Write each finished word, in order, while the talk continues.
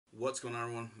What's going on,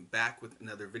 everyone? I'm back with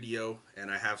another video, and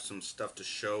I have some stuff to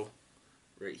show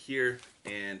right here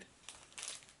and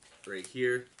right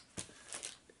here.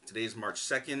 Today's March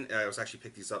 2nd. I was actually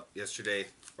picked these up yesterday,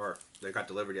 or they got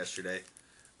delivered yesterday.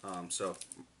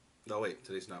 No wait,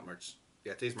 today's not March.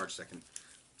 Yeah, today's March 2nd.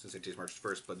 Since today's March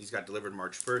 1st, but these got delivered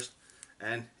March 1st.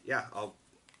 And yeah, I'll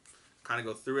kind of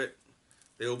go through it.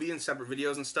 They will be in separate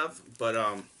videos and stuff, but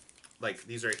like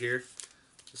these right here,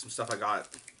 some stuff I got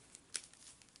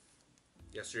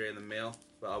yesterday in the mail,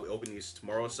 but I'll be opening these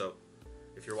tomorrow. So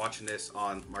if you're watching this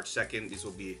on March 2nd, these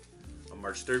will be a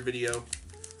March 3rd video.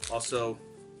 Also,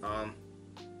 I'm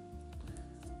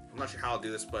not sure how I'll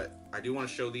do this, but I do want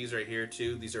to show these right here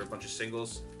too. These are a bunch of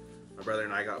singles. My brother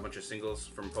and I got a bunch of singles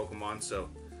from Pokemon, so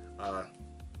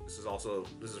this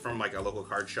is from like a local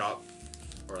card shop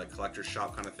or like collector's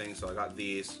shop kind of thing. So I got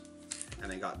these,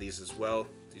 and I got these as well.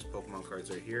 These Pokemon cards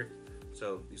right here.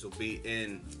 So these will be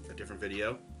in a different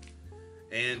video.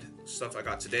 And stuff I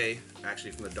got today,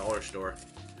 actually from the dollar store.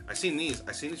 I seen these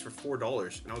for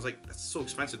 $4, and I was like, that's so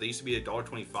expensive. They used to be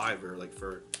 $1.25 or like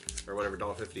or whatever,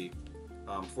 $1.50,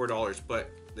 $4. But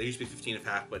they used to be 15 a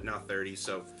pack, but now 30.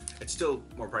 So it's still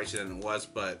more pricey than it was,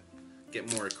 but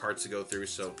get more cards to go through.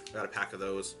 So I got a pack of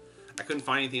those. I couldn't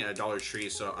find anything at a Dollar Tree,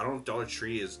 so I don't know if Dollar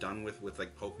Tree is done with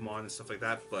like Pokemon and stuff like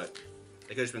that, but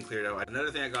it could have been cleared out. Another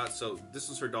thing I got, so this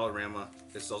was for Dollarama.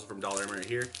 This is also from Dollarama right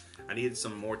here. I needed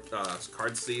some more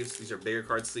card sleeves. These are bigger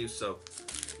card sleeves, so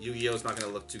YuGiOh is not going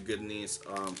to look too good in these.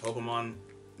 Pokemon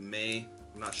may,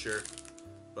 I'm not sure,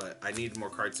 but I need more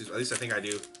card sleeves. At least I think I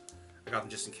do. I got them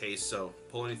just in case, so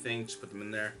pull anything, just put them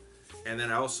in there. And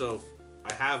then I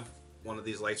have one of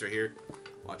these lights right here.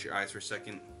 Watch your eyes for a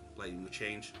second. Lighting will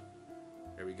change.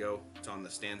 There we go. It's on the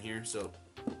stand here, so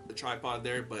the tripod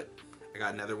there, but I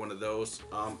got another one of those.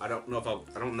 I don't know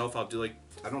if I'll do like,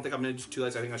 I don't think I'm gonna do 2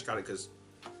 lights. I think I just got it because,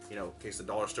 you know, in case the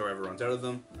dollar store ever runs out of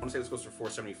them. I want to say this goes for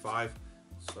 $4.75,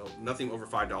 so nothing over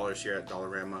 $5 here at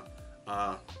Dollarama.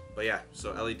 But yeah,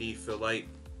 so LED fill light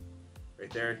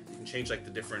right there. You can change like the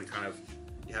different kind of.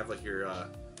 You have like your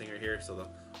thing right here, so the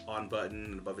on button,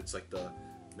 and above it's like the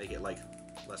make it like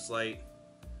less light,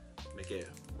 make it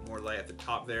more light at the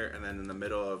top there, and then in the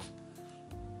middle of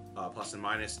plus and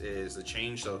minus is the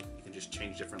change, so you can just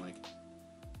change different like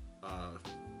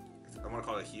I want to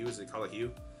call it hue. Is it called a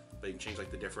hue? But you can change like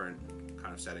the different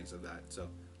kind of settings of that. So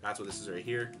that's what this is right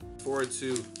here. Forward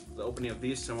to the opening of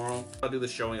these tomorrow. I'll do the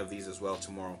showing of these as well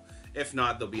tomorrow. If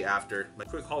not, they'll be after. My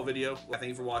quick haul video. Thank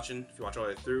you for watching. If you watch all the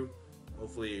way through,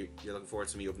 hopefully you're looking forward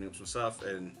to me opening up some stuff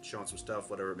and showing some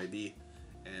stuff, whatever it may be.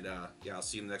 And yeah, I'll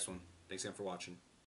see you in the next one. Thanks again for watching.